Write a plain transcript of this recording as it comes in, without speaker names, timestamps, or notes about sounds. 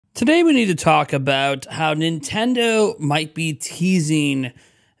Today we need to talk about how Nintendo might be teasing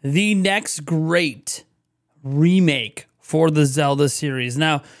the next great remake for the Zelda series.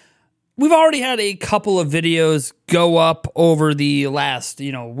 Now, we've already had a couple of videos go up over the last,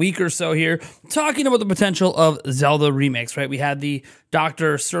 week or so here talking about the potential of Zelda remakes, right? We had the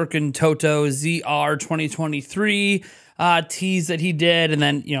Dr. Sirkin Toto ZR 2023 tease that he did, and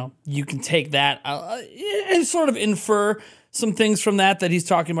then, you can take that and sort of infer some things from that he's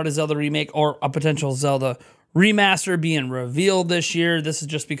talking about a Zelda remake or a potential Zelda remaster being revealed this year. This is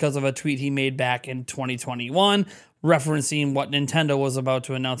just because of a tweet he made back in 2021 referencing what Nintendo was about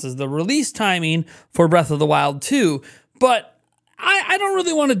to announce as the release timing for Breath of the Wild 2. But I don't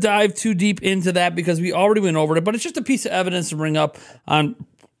really want to dive too deep into that because we already went over it, but it's just a piece of evidence to bring up on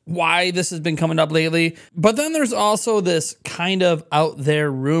why this has been coming up lately. But then there's also this kind of out there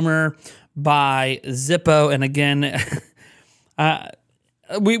rumor by Zippo, and again,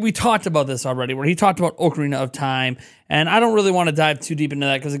 we talked about this already, where he talked about Ocarina of Time, and I don't really want to dive too deep into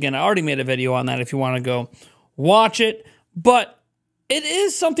that because, again, I already made a video on that if you want to go watch it. But it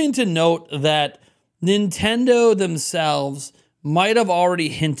is something to note that Nintendo themselves might have already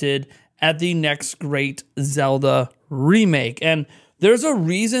hinted at the next great Zelda remake, and there's a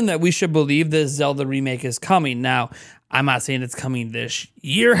reason that we should believe this Zelda remake is coming. Now, I'm not saying it's coming this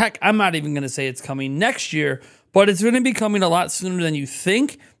year. Heck, I'm not even going to say it's coming next year, but it's going to be coming a lot sooner than you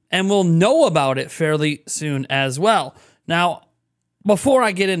think, and we'll know about it fairly soon as well. Now, before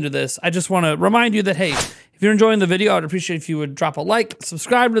I get into this, I just want to remind you that, hey, if you're enjoying the video, I'd appreciate if you would drop a like,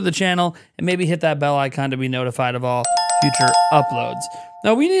 subscribe to the channel, and maybe hit that bell icon to be notified of all future uploads.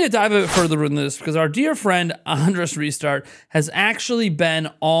 Now, we need to dive a bit further in this because our dear friend Andres Restart has actually been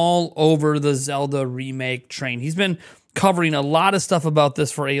all over the Zelda remake train. He's been covering a lot of stuff about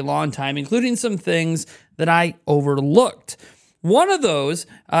this for a long time, including some things that I overlooked. One of those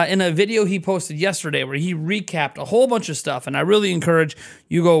in a video he posted yesterday where he recapped a whole bunch of stuff, and I really encourage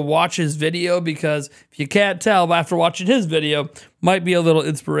you go watch his video because if you can't tell after watching his video, might be a little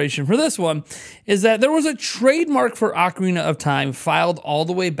inspiration for this one, is that there was a trademark for Ocarina of Time filed all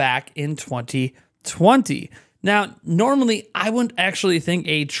the way back in 2020. Now, normally I wouldn't actually think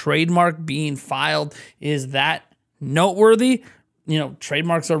a trademark being filed is that noteworthy.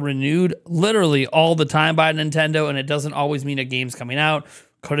 Trademarks are renewed literally all the time by Nintendo, and it doesn't always mean a game's coming out.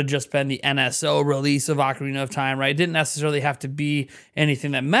 Could have just been the NSO release of Ocarina of Time, right? It didn't necessarily have to be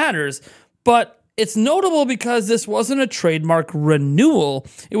anything that matters, but it's notable because this wasn't a trademark renewal.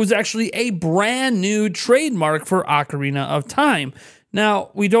 It was actually a brand new trademark for Ocarina of Time.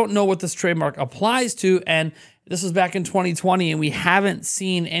 Now, we don't know what this trademark applies to, and this was back in 2020, and we haven't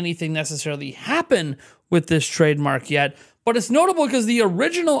seen anything necessarily happen with this trademark yet. But it's notable because the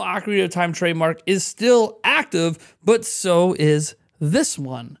original Ocarina of Time trademark is still active, but so is this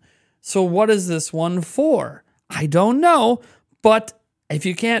one. So what is this one for? I don't know, but if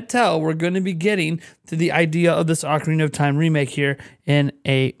you can't tell, we're going to be getting to the idea of this Ocarina of Time remake here in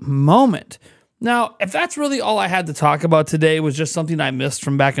a moment. Now, if that's really all I had to talk about today was just something I missed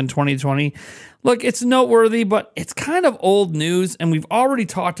from back in 2020, look, it's noteworthy, but it's kind of old news, and we've already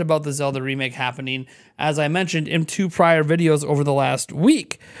talked about the Zelda remake happening, as I mentioned in 2 prior videos over the last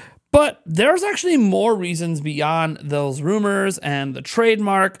week. But there's actually more reasons beyond those rumors and the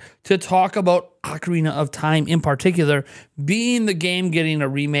trademark to talk about Ocarina of Time in particular being the game getting a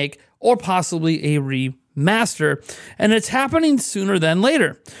remake or possibly a remaster, and it's happening sooner than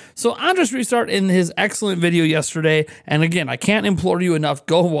later. So Andres Restart in his excellent video yesterday, and again, I can't implore you enough,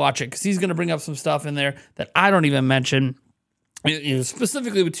 go watch it because he's going to bring up some stuff in there that I don't even mention,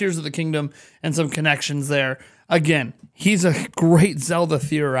 specifically with Tears of the Kingdom and some connections there. Again, he's a great Zelda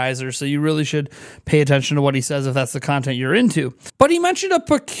theorizer, so you really should pay attention to what he says if that's the content you're into. But he mentioned a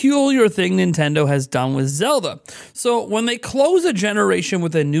peculiar thing Nintendo has done with Zelda. So when they close a generation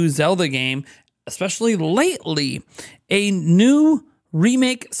with a new Zelda game, especially lately, a new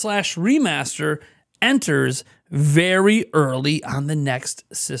remake/remaster enters very early on the next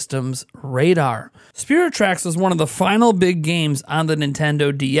system's radar. Spirit Tracks was one of the final big games on the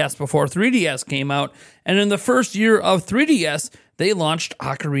Nintendo DS before 3DS came out, and in the first year of 3DS, they launched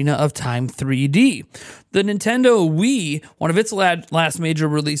Ocarina of Time 3D. The Nintendo Wii, one of its last major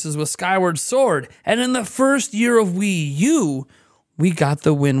releases was Skyward Sword, and in the first year of Wii U, we got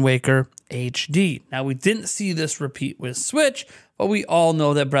the Wind Waker HD. Now, we didn't see this repeat with Switch, but we all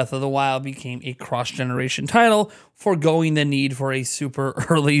know that Breath of the Wild became a cross-generation title, foregoing the need for a super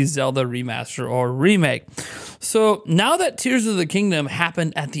early Zelda remaster or remake. So now that Tears of the Kingdom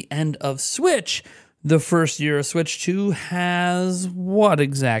happened at the end of Switch, the first year of Switch 2 has what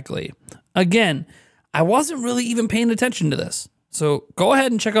exactly? Again, I wasn't really even paying attention to this. So go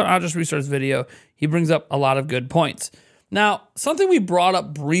ahead and check out Andres Restart's video. He brings up a lot of good points. Now, something we brought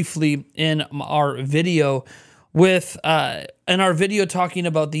up briefly in our video talking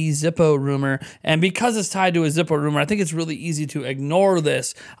about the Zippo rumor, and because it's tied to a Zippo rumor, I think it's really easy to ignore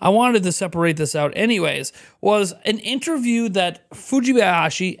this. I wanted to separate this out anyways, was an interview that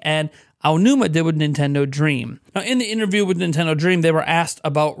Fujibayashi and Aonuma did with Nintendo Dream. Now, in the interview with Nintendo Dream, they were asked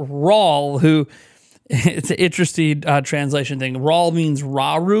about Raul, who, it's an interesting translation thing. Raul means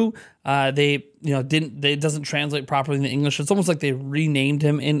Raru. It doesn't translate properly in English. It's almost like they renamed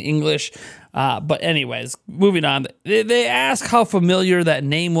him in English. But anyways, moving on. They asked how familiar that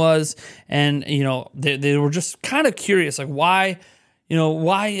name was, and they were just kind of curious, like why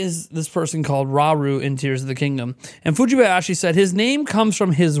is this person called Raru in Tears of the Kingdom? And Fujibayashi said his name comes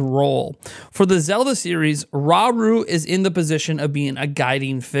from his role. For the Zelda series, Raru is in the position of being a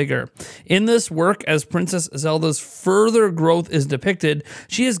guiding figure. In this work, as Princess Zelda's further growth is depicted,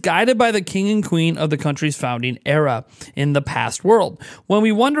 she is guided by the king and queen of the country's founding era in the past world. When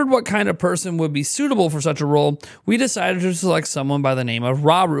we wondered what kind of person would be suitable for such a role, we decided to select someone by the name of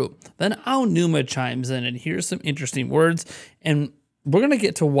Raru. Then Aonuma chimes in, and here's some interesting words, and we're going to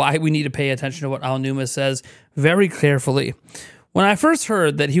get to why we need to pay attention to what Aonuma says very carefully. When I first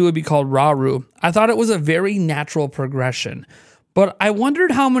heard that he would be called Raru, I thought it was a very natural progression. But I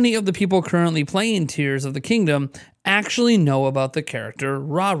wondered how many of the people currently playing Tears of the Kingdom actually know about the character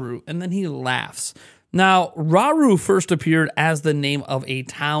Raru. And then he laughs. Now, Raru first appeared as the name of a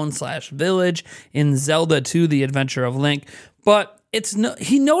town/village in Zelda 2: The Adventure of Link. But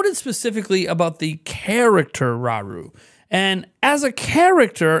he noted specifically about the character Raru. And as a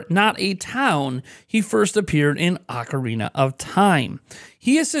character, not a town, he first appeared in Ocarina of Time.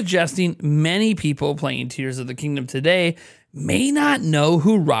 He is suggesting many people playing Tears of the Kingdom today may not know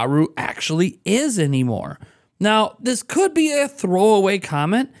who Raru actually is anymore. Now, this could be a throwaway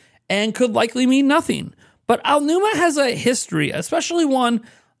comment and could likely mean nothing, but Aonuma has a history, especially one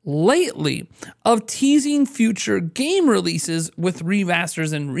lately, of teasing future game releases with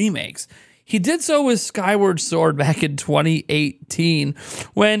remasters and remakes. He did so with Skyward Sword back in 2018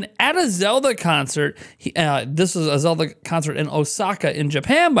 when at a Zelda concert, this was a Zelda concert in Osaka in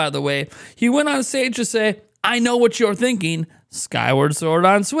Japan, by the way, he went on stage to say, "I know what you're thinking, Skyward Sword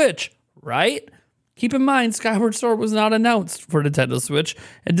on Switch, right?" Keep in mind, Skyward Sword was not announced for Nintendo Switch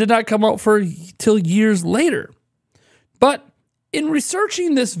and did not come out till years later. But in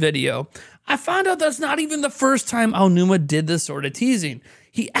researching this video, I found out that's not even the first time Aonuma did this sort of teasing.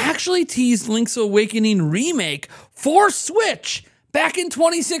 He actually teased Link's Awakening Remake for Switch back in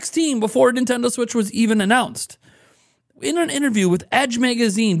 2016 before Nintendo Switch was even announced. In an interview with Edge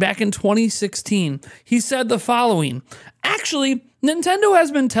magazine back in 2016, he said the following: "Actually, Nintendo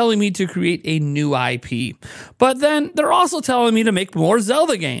has been telling me to create a new IP, but then they're also telling me to make more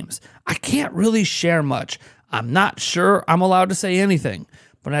Zelda games. I can't really share much. I'm not sure I'm allowed to say anything,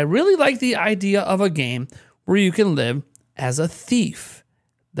 but I really like the idea of a game where you can live as a thief.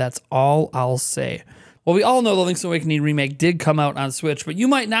 That's all I'll say." Well, we all know the Link's Awakening remake did come out on Switch, but you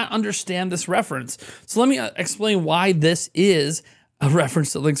might not understand this reference. So let me explain why this is a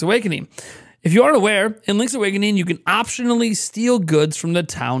reference to Link's Awakening. If you aren't aware, in Link's Awakening, you can optionally steal goods from the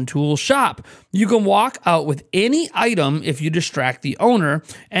town tool shop. You can walk out with any item if you distract the owner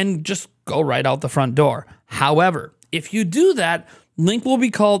and just go right out the front door. However, if you do that, Link will be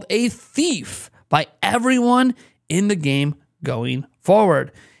called a thief by everyone in the game going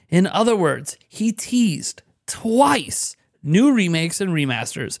forward. In other words, he teased twice new remakes and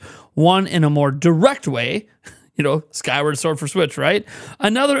remasters, one in a more direct way, Skyward Sword for Switch, right?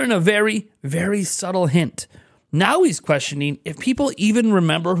 Another in a very, very subtle hint. Now he's questioning if people even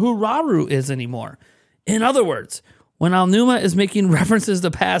remember who Raru is anymore. In other words, when Aonuma is making references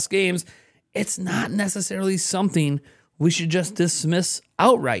to past games, it's not necessarily something we should just dismiss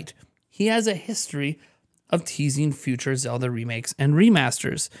outright. He has a history of teasing future Zelda remakes and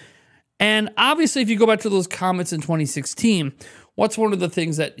remasters. And obviously, if you go back to those comments in 2016, what's one of the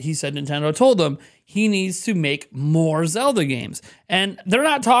things that he said Nintendo told him? He needs to make more Zelda games. And they're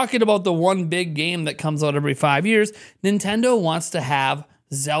not talking about the one big game that comes out every 5 years. Nintendo wants to have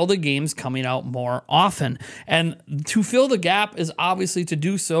Zelda games coming out more often. And to fill the gap is obviously to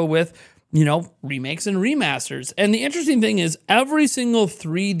do so with, remakes and remasters. And the interesting thing is every single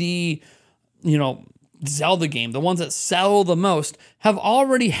 3D, Zelda game, the ones that sell the most, have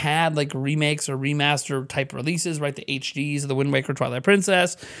already had like remakes or remaster type releases, right? The HDs of the Wind Waker, Twilight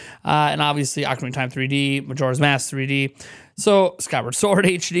Princess, and obviously Ocarina of Time 3D, Majora's Mask 3D. So Skyward Sword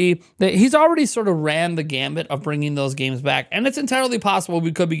HD. He's already sort of ran the gambit of bringing those games back, and it's entirely possible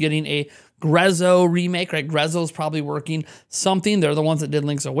we could be getting a Grezzo remake, right? Grezzo's probably working something. They're the ones that did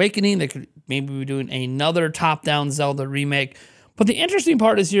Link's Awakening. They could maybe be doing another top-down Zelda remake. But the interesting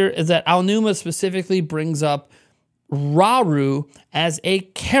part is that Aonuma specifically brings up Rauru as a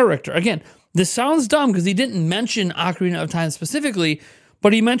character. Again, this sounds dumb because he didn't mention Ocarina of Time specifically,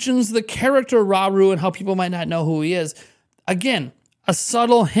 but he mentions the character Rauru and how people might not know who he is. Again, a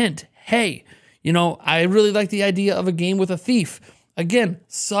subtle hint. Hey, you know, I really like the idea of a game with a thief. Again,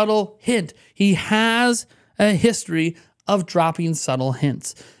 subtle hint. He has a history of dropping subtle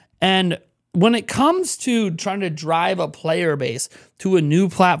hints. And when it comes to trying to drive a player base to a new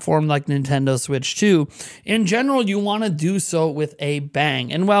platform like Nintendo Switch 2, in general, you want to do so with a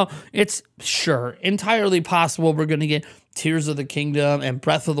bang. And while it's sure entirely possible we're going to get Tears of the Kingdom and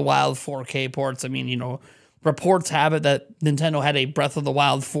Breath of the Wild 4K ports. I mean, you know, reports have it that Nintendo had a Breath of the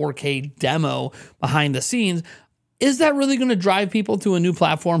Wild 4K demo behind the scenes. Is that really going to drive people to a new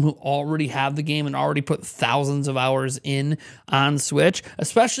platform who already have the game and already put thousands of hours in on Switch,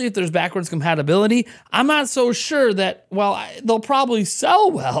 especially if there's backwards compatibility? I'm not so sure that, well, they'll probably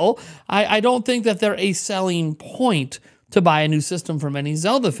sell well. I don't think that they're a selling point to buy a new system for many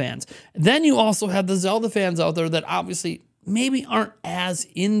Zelda fans. Then you also have the Zelda fans out there that obviously maybe aren't as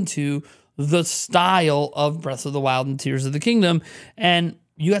into the style of Breath of the Wild and Tears of the Kingdom, and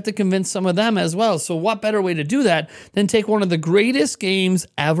you have to convince some of them as well. So what better way to do that than take one of the greatest games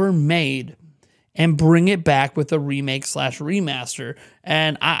ever made and bring it back with a remake / remaster?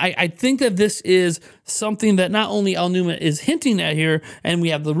 And I think that this is something that not only Aonuma is hinting at here, and we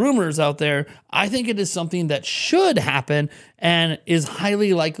have the rumors out there, I think it is something that should happen and is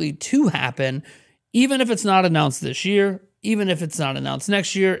highly likely to happen, even if it's not announced this year, even if it's not announced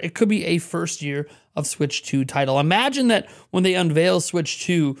next year. It could be a first year of Switch 2 title. Imagine that when they unveil Switch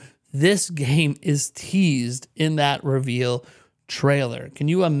 2, this game is teased in that reveal trailer. Can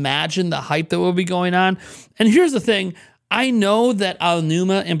you imagine the hype that will be going on? And here's the thing. I know that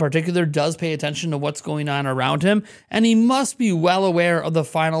Aonuma in particular does pay attention to what's going on around him, and he must be well aware of the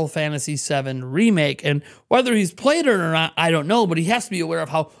Final Fantasy VII Remake. And whether he's played it or not, I don't know, but he has to be aware of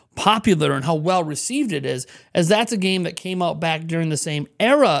how popular and how well received it is, as that's a game that came out back during the same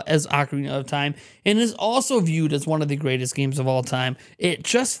era as Ocarina of Time and is also viewed as one of the greatest games of all time. It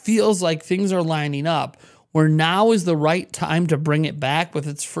just feels like things are lining up where now is the right time to bring it back with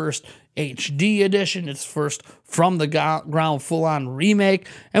its first HD edition, its first from the ground full-on remake.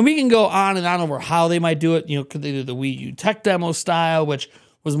 And we can go on and on over how they might do it. You know, could they do the Wii U tech demo style, which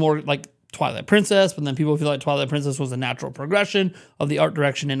was more like Twilight Princess, but then people feel like Twilight Princess was a natural progression of the art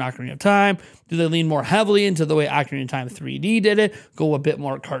direction in Ocarina of Time? Do they lean more heavily into the way Ocarina of Time 3D did it, go a bit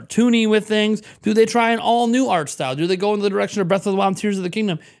more cartoony with things? Do they try an all-new art style? Do they go in the direction of Breath of the Wild and Tears of the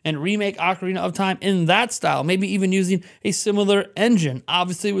Kingdom and remake Ocarina of Time in that style, maybe even using a similar engine,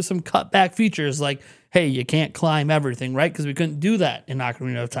 obviously with some cutback features like, hey, you can't climb everything, right? Because we couldn't do that in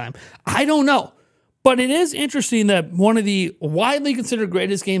Ocarina of Time. I don't know. But it is interesting that one of the widely considered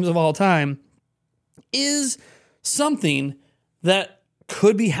greatest games of all time is something that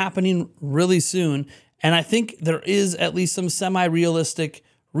could be happening really soon. And I think there is at least some semi-realistic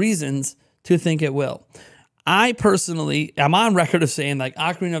reasons to think it will. I personally am on record of saying like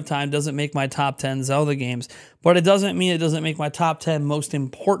Ocarina of Time doesn't make my top 10 Zelda games, but it doesn't mean it doesn't make my top 10 most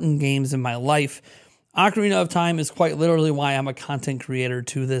important games in my life. Ocarina of Time is quite literally why I'm a content creator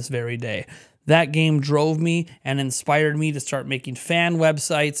to this very day. That game drove me and inspired me to start making fan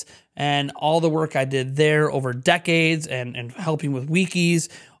websites, and all the work I did there over decades and helping with wikis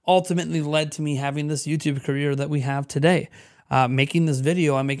ultimately led to me having this YouTube career that we have today. Making this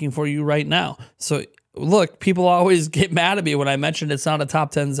video I'm making for you right now. So look, people always get mad at me when I mention it's not a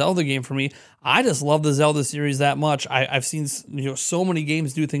top 10 Zelda game for me. I just love the Zelda series that much. I've seen so many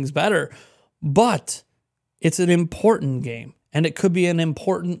games do things better, but it's an important game. And it could be an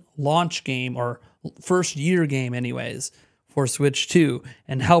important launch game or first year game anyways for Switch 2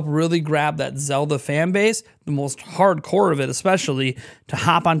 and help really grab that Zelda fan base, the most hardcore of it especially, to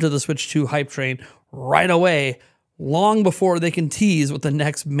hop onto the Switch 2 hype train right away, long before they can tease what the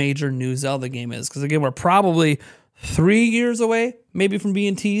next major new Zelda game is. Because again, we're probably 3 years away maybe from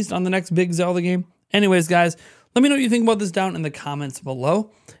being teased on the next big Zelda game. Anyways, guys, let me know what you think about this down in the comments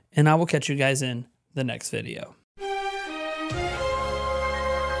below, and I will catch you guys in the next video.